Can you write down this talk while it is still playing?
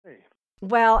Hey.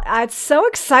 Well, it's so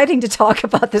exciting to talk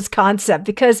about this concept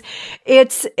because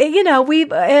as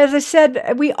I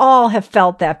said, we all have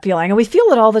felt that feeling and we feel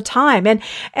it all the time. And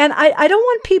I don't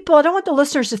want I don't want the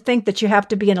listeners to think that you have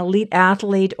to be an elite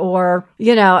athlete or,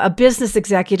 a business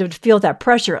executive to feel that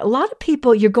pressure. A lot of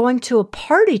people, you're going to a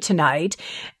party tonight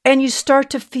and you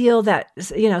start to feel that,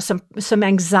 some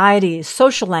anxiety,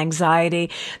 social anxiety,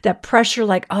 that pressure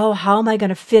like, oh, how am I going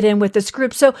to fit in with this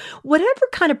group? So whatever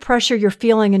kind of pressure you're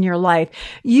feeling in your life,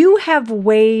 you have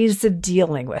ways of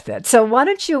dealing with it. So why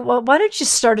don't you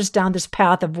start us down this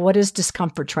path of what is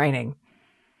discomfort training?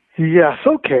 Yes,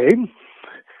 okay.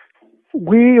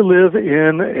 We live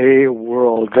in a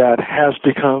world that has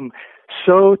become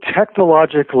so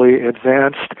technologically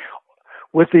advanced,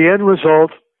 with the end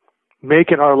result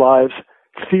making our lives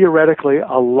theoretically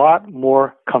a lot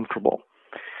more comfortable.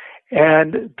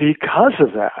 And because of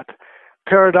that,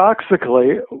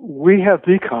 paradoxically, we have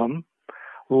become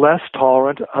less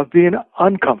tolerant of being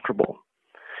uncomfortable.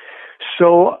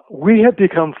 So we have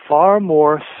become far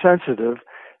more sensitive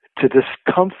to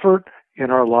discomfort in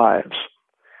our lives.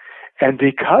 And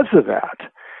because of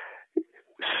that,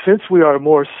 since we are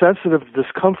more sensitive to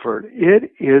discomfort,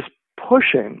 it is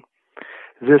pushing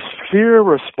this fear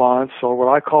response, or what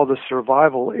I call the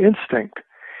survival instinct,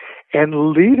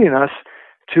 and leading us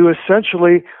to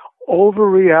essentially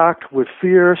overreact with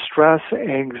fear, stress,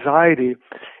 anxiety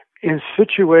in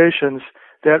situations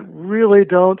that really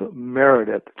don't merit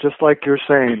it. Just like you're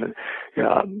saying,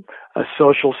 a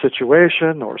social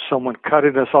situation, or someone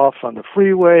cutting us off on the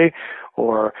freeway,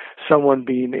 or someone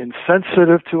being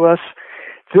insensitive to us.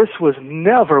 This was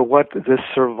never what this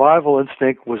survival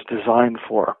instinct was designed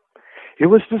for. It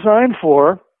was designed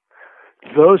for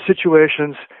those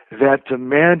situations that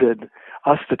demanded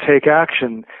us to take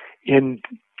action in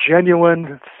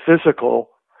genuine physical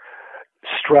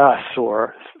stress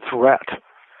or threat.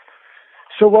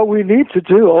 So what we need to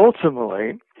do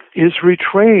ultimately is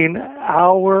retrain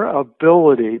our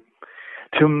ability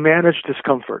to manage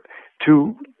discomfort,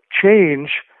 to change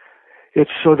it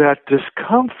so that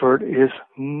discomfort is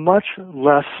much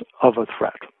less of a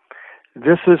threat.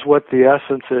 This is what the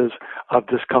essence is of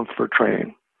discomfort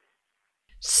training.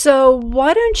 So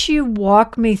why don't you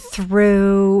walk me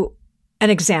through an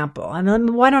example? I mean,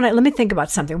 let me think about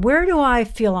something. Where do I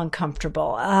feel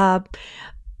uncomfortable? I'm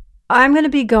going to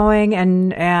be going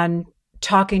and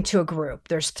talking to a group.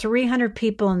 There's 300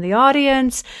 people in the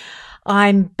audience.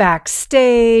 I'm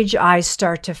backstage. I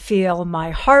start to feel my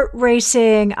heart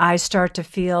racing. I start to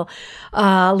feel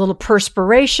a little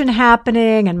perspiration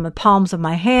happening in the palms of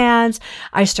my hands.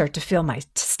 I start to feel my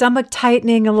stomach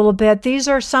tightening a little bit. These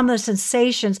are some of the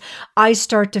sensations I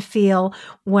start to feel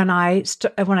when I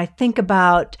think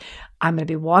about I'm going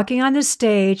to be walking on the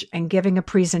stage and giving a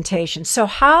presentation. So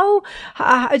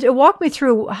walk me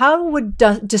through, how would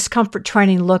discomfort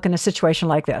training look in a situation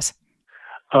like this?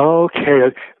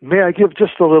 Okay. May I give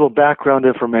just a little background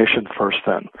information first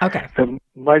then? Okay. That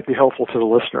might be helpful to the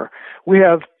listener. We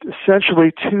have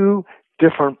essentially two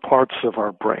different parts of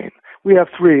our brain. We have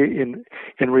three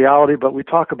in reality, but we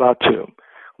talk about two.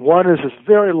 One is this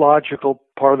very logical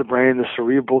part of the brain, the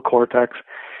cerebral cortex.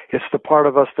 It's the part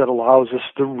of us that allows us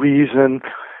to reason,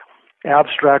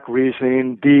 abstract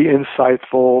reasoning, be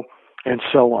insightful, and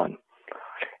so on.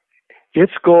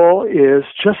 Its goal is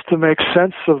just to make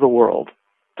sense of the world,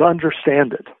 to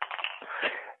understand it.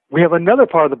 We have another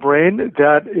part of the brain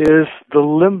that is the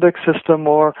limbic system,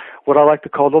 or what I like to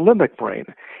call the limbic brain.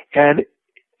 And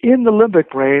in the limbic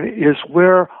brain is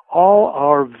where all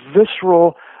our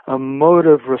visceral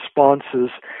emotive responses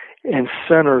and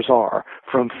centers are,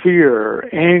 from fear,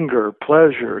 anger,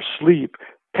 pleasure, sleep,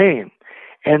 pain.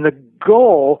 And the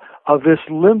goal of this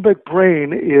limbic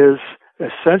brain is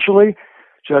essentially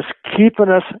just keeping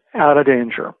us out of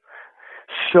danger.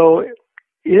 So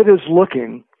it is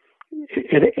looking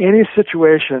at any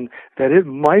situation that it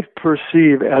might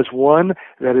perceive as one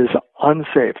that is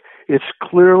unsafe. It's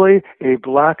clearly a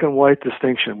black and white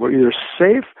distinction. We're either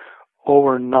safe or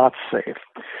we're not safe.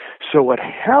 So what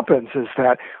happens is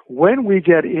that when we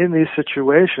get in these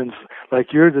situations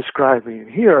like you're describing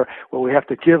here, where we have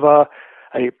to give a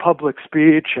public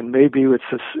speech, and maybe it's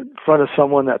in front of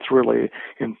someone that's really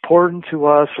important to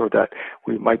us, or that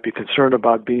we might be concerned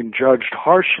about being judged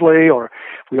harshly, or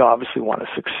we obviously want to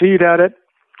succeed at it.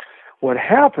 What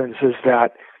happens is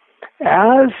that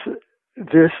as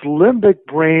this limbic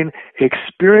brain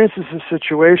experiences a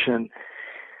situation,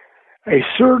 a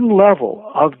certain level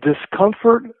of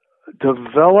discomfort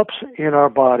develops in our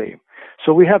body.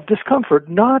 So we have discomfort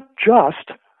not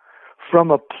just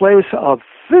from a place of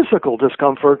physical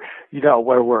discomfort,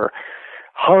 where we're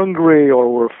hungry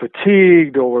or we're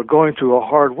fatigued or we're going through a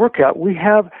hard workout, we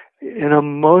have an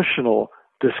emotional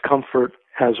discomfort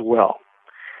as well.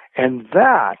 And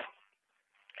that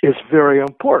is very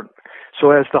important.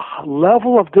 So as the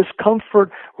level of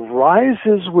discomfort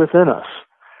rises within us,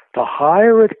 the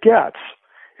higher it gets,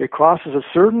 it crosses a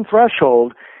certain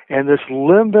threshold, and this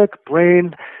limbic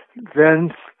brain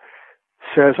then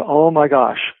says, oh my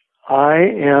gosh, I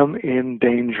am in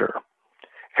danger.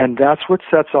 And that's what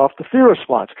sets off the fear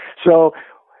response. So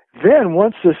then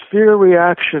once this fear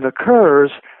reaction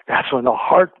occurs, that's when the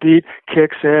heartbeat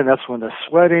kicks in. That's when the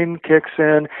sweating kicks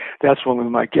in. That's when we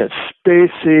might get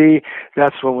spacey.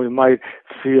 That's when we might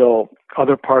feel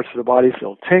other parts of the body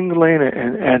feel tingling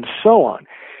and so on.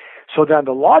 So then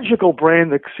the logical brain,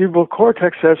 the cerebral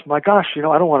cortex says, my gosh, I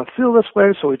don't want to feel this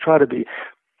way. So we try to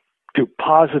do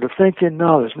positive thinking.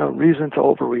 No, there's no reason to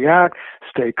overreact.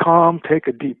 Stay calm, take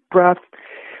a deep breath.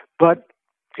 But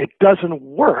it doesn't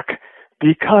work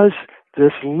because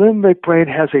this limbic brain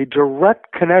has a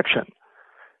direct connection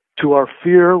to our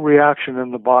fear reaction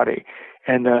in the body.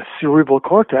 And the cerebral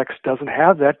cortex doesn't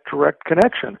have that direct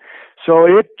connection. So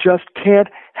it just can't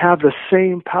have the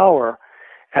same power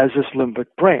as this limbic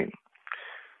brain.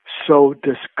 So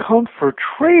discomfort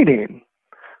training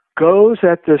goes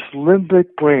at this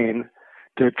limbic brain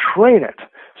to train it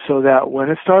so that when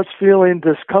it starts feeling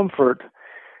discomfort,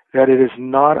 that it is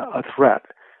not a threat.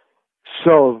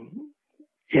 So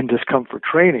in discomfort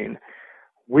training,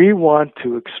 we want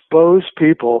to expose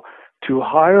people to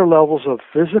higher levels of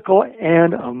physical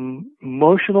and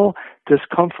emotional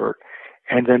discomfort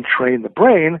and then train the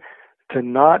brain to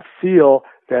not feel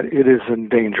that it is in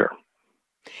danger.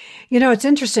 It's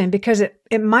interesting because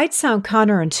it might sound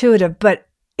counterintuitive, but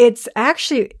it's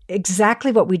actually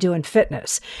exactly what we do in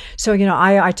fitness. So,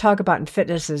 I talk about in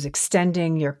fitness is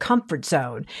extending your comfort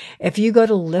zone. If you go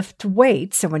to lift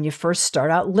weights, and when you first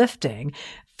start out lifting,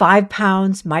 5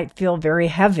 pounds might feel very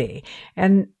heavy.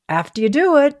 And after you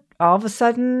do it, all of a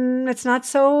sudden it's not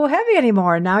so heavy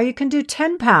anymore. Now you can do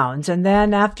 10 pounds. And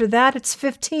then after that, it's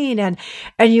 15. And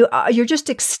you're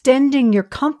just extending your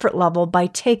comfort level by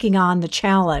taking on the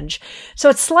challenge. So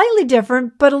it's slightly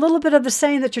different, but a little bit of the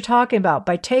same that you're talking about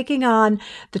by taking on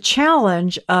the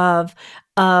challenge of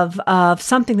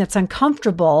something that's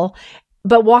uncomfortable.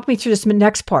 But walk me through this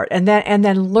next part and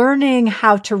then learning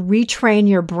how to retrain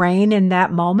your brain in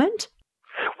that moment.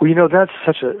 Well, that's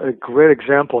such a great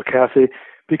example, Kathy.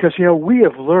 Because, we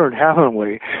have learned, haven't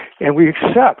we, and we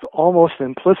accept almost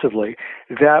implicitly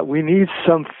that we need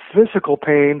some physical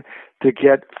pain to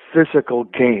get physical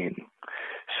gain.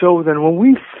 So then when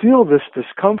we feel this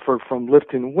discomfort from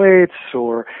lifting weights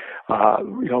or,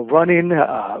 running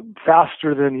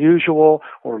faster than usual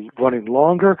or running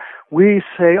longer, we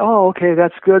say, oh, okay,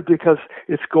 that's good because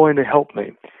it's going to help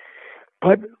me.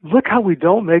 But look how we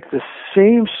don't make the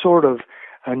same sort of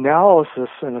analysis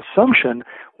and assumption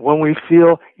when we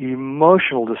feel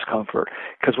emotional discomfort.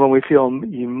 Because when we feel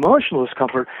emotional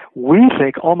discomfort, we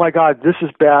think, oh my God, this is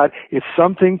bad. It's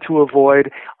something to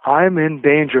avoid. I'm in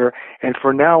danger. And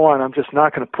from now on, I'm just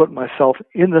not going to put myself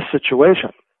in this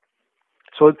situation.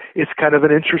 So it's kind of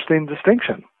an interesting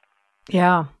distinction.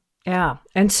 Yeah. Yeah.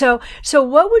 And so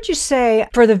what would you say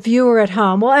for the viewer at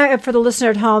home? Well, for the listener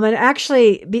at home, and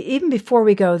actually, even before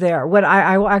we go there, what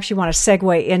I actually want to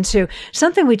segue into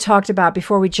something we talked about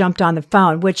before we jumped on the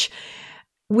phone, which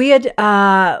we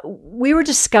were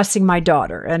discussing my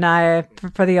daughter. And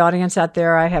for the audience out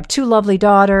there, I have 2 lovely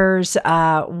daughters.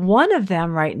 One of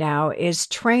them right now is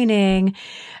training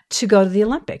to go to the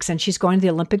Olympics, and she's going to the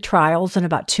Olympic trials in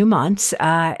about 2 months.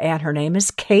 And her name is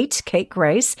Kate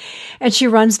Grace, and she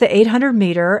runs the 800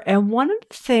 meter. And one of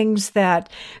the things that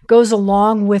goes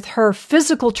along with her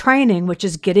physical training, which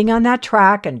is getting on that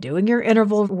track and doing your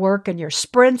interval work and your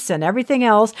sprints and everything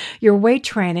else, your weight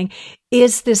training,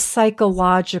 is this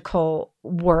psychological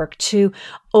work to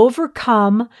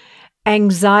overcome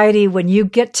anxiety when you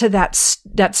get to that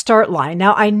start line.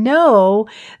 Now, I know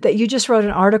that you just wrote an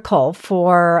article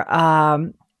for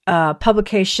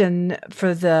publication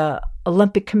for the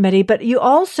Olympic Committee, but you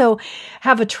also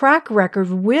have a track record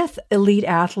with elite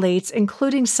athletes,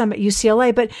 including some at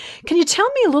UCLA. But can you tell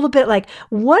me a little bit, like,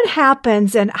 what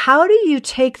happens and how do you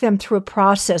take them through a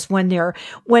process when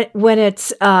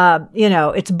it's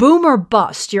it's boom or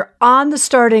bust? You're on the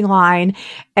starting line,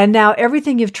 and now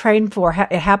everything you've trained for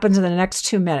it happens in the next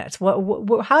 2 minutes.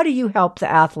 How do you help the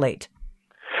athlete?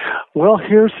 Well,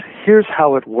 here's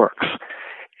how it works.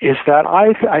 Is that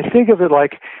I think of it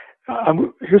like.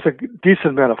 Here's a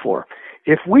decent metaphor.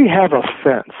 If we have a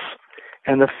fence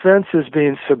and the fence is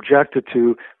being subjected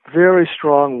to very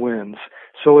strong winds,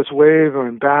 So it's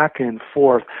wavering back and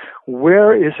forth.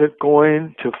 Where is it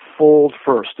going to fold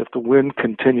first if the wind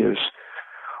continues?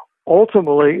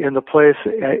 Ultimately, in the place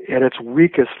at its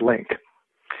weakest link.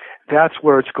 That's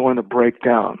where it's going to break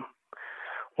down.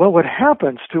 Well, what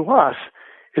happens to us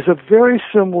is a very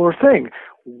similar thing.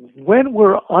 When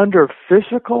we're under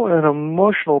physical and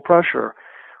emotional pressure,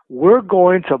 we're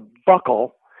going to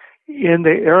buckle in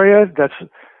the area that's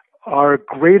our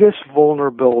greatest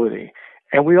vulnerability.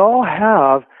 And we all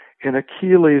have an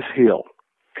Achilles heel.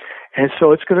 And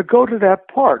so it's going to go to that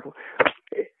part.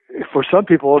 For some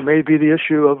people, it may be the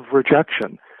issue of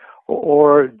rejection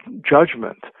or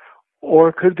judgment. Or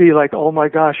it could be like, oh my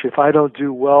gosh, if I don't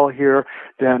do well here,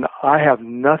 then I have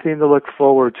nothing to look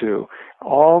forward to.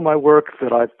 All my work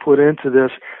that I've put into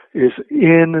this is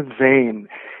in vain.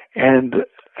 And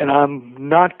I'm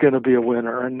not going to be a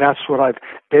winner. And that's what I've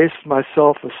based my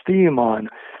self-esteem on.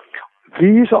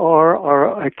 These are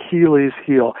our Achilles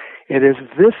heel. It is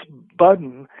this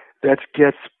button that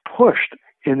gets pushed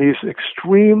in these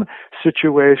extreme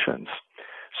situations.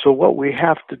 So what we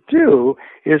have to do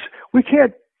is we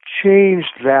can't change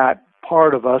that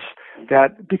part of us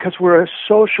that because we're a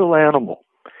social animal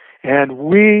and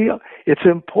it's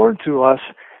important to us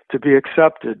to be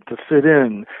accepted, to fit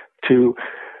in, to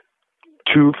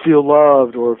feel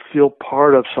loved or feel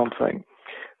part of something.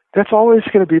 That's always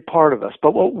going to be part of us.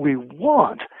 But what we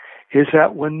want is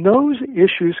that when those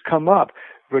issues come up,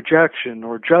 rejection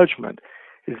or judgment,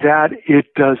 that it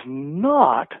does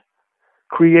not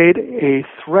create a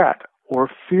threat or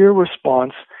fear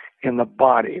response in the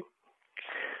body.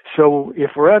 So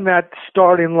if we're in that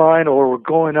starting line or we're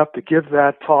going up to give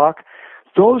that talk,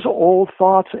 those old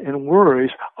thoughts and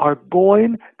worries are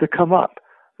going to come up.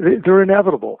 They're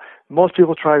inevitable. Most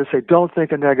people try to say, don't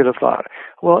think a negative thought.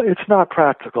 Well, it's not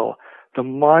practical. The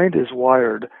mind is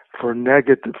wired for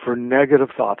negative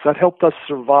thoughts. That helped us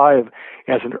survive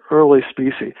as an early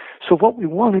species. So what we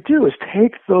want to do is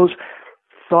take those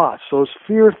thoughts, those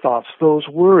fear thoughts, those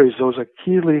worries, those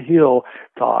Achilles heel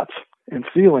thoughts and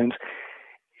feelings,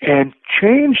 and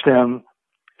change them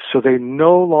so they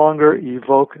no longer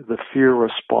evoke the fear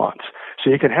response.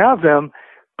 So you can have them,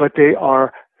 but they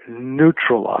are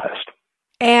neutralized.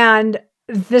 And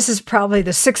this is probably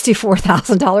the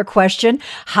 $64,000 question.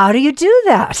 How do you do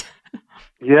that?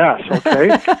 Yes,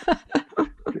 okay.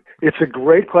 It's a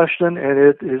great question, and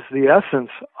it is the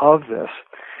essence of this,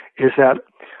 is that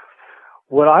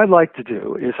what I like to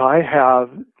do is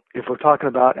if we're talking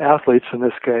about athletes in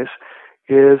this case,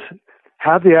 is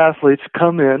have the athletes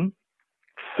come in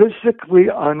physically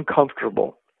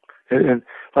uncomfortable. And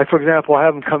like, for example, I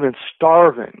have them come in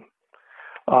starving,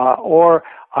 or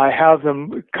I have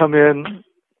them come in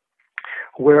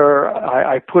where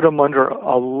I put them under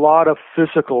a lot of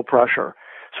physical pressure.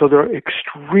 So they're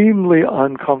extremely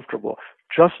uncomfortable,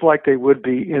 just like they would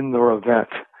be in their event.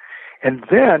 And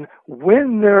then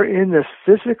when they're in this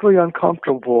physically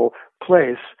uncomfortable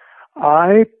place,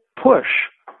 I push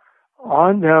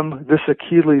on them this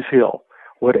Achilles heel,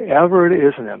 whatever it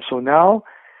is in them. So now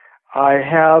I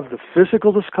have the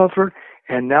physical discomfort,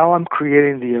 and now I'm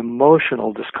creating the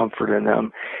emotional discomfort in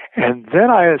them. And then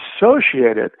I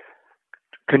associate it,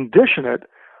 condition it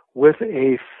with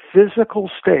a physical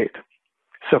state.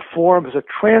 It's a form, it's a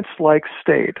trance-like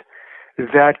state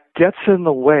that gets in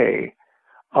the way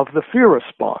of the fear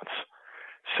response.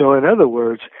 So in other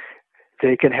words,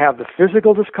 they can have the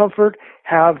physical discomfort,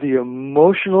 have the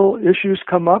emotional issues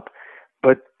come up,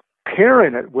 but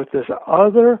pairing it with this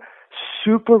other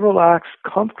super relaxed,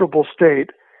 comfortable state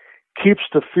keeps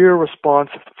the fear response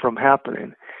from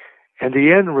happening. And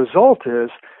the end result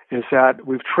is that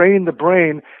we've trained the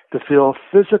brain to feel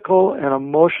physical and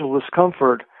emotional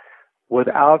discomfort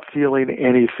without feeling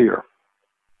any fear.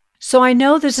 So I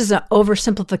know this is an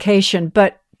oversimplification,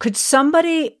 but could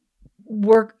somebody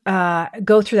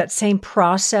go through that same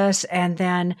process and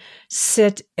then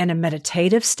sit in a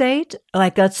meditative state?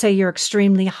 Like, let's say you're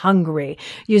extremely hungry,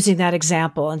 using that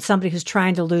example, and somebody who's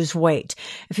trying to lose weight.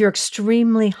 If you're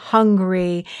extremely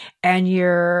hungry and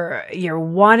you're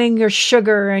wanting your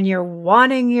sugar and you're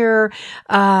wanting your,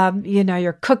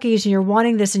 your cookies and you're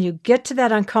wanting this, and you get to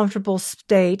that uncomfortable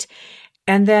state,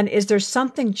 and then is there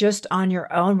something just on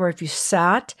your own where if you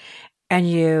sat and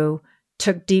you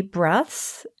took deep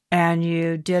breaths and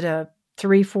you did a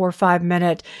 3, 4, 5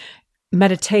 minute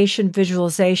meditation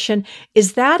visualization,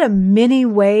 is that a mini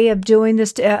way of doing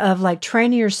this, of like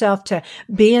training yourself to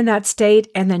be in that state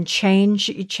and then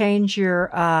retrain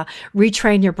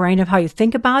your brain of how you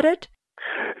think about it?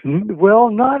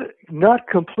 Well, not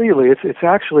completely. It's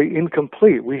actually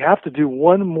incomplete. We have to do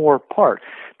one more part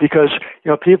because,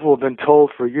 people have been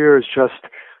told for years just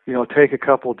take a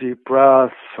couple deep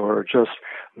breaths or just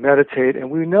meditate.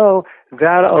 And we know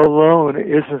that alone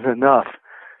isn't enough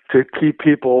to keep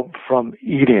people from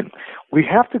eating. We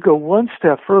have to go one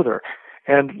step further.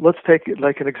 And let's take it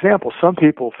like an example. Some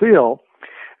people feel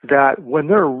that when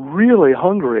they're really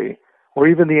hungry, or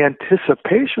even the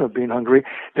anticipation of being hungry,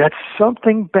 that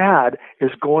something bad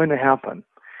is going to happen.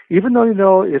 Even though you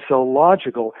know it's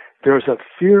illogical, there's a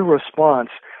fear response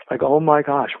like, oh my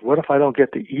gosh, what if I don't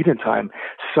get to eat in time?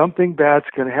 Something bad's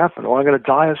going to happen, or I'm going to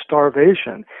die of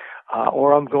starvation,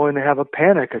 or I'm going to have a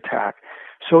panic attack.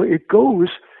 So it goes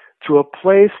to a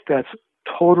place that's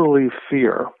totally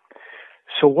fear.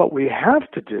 So what we have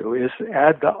to do is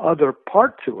add the other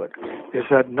part to it, is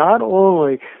that not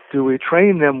only do we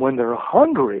train them when they're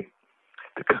hungry,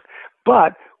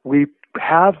 but we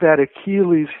have that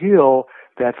Achilles heel,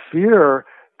 that fear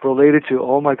related to,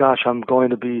 oh my gosh, I'm going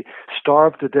to be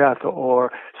starved to death,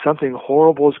 or something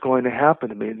horrible is going to happen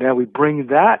to me. Now we bring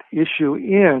that issue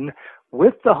in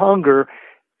with the hunger,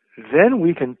 then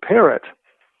we can pair it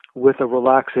with a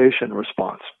relaxation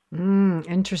response.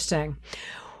 Interesting.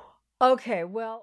 Okay, well.